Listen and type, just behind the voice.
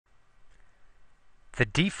The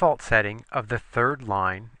default setting of the third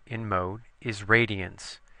line in mode is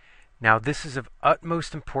radians. Now this is of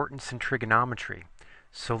utmost importance in trigonometry.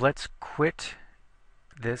 So let's quit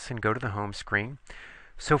this and go to the home screen.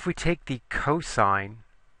 So if we take the cosine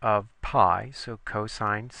of pi, so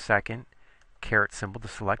cosine second, caret symbol to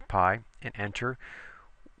select pi, and enter,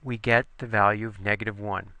 we get the value of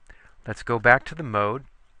 -1. Let's go back to the mode,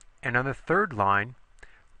 and on the third line,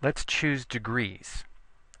 let's choose degrees.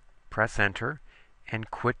 Press enter and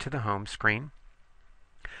quit to the home screen.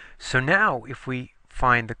 So now if we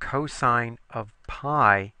find the cosine of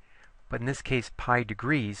pi, but in this case pi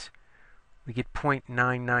degrees, we get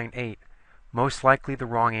 0.998, most likely the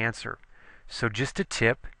wrong answer. So just a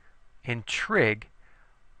tip, in trig,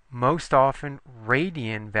 most often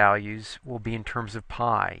radian values will be in terms of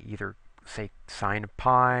pi, either say sine of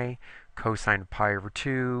pi, cosine of pi over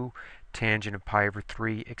 2, tangent of pi over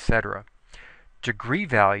 3, etc. Degree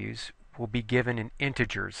values will be given in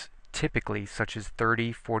integers, typically such as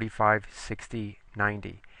 30, 45, 60,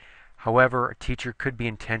 90. However, a teacher could be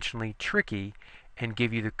intentionally tricky and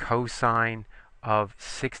give you the cosine of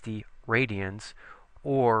 60 radians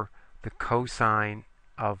or the cosine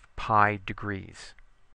of pi degrees.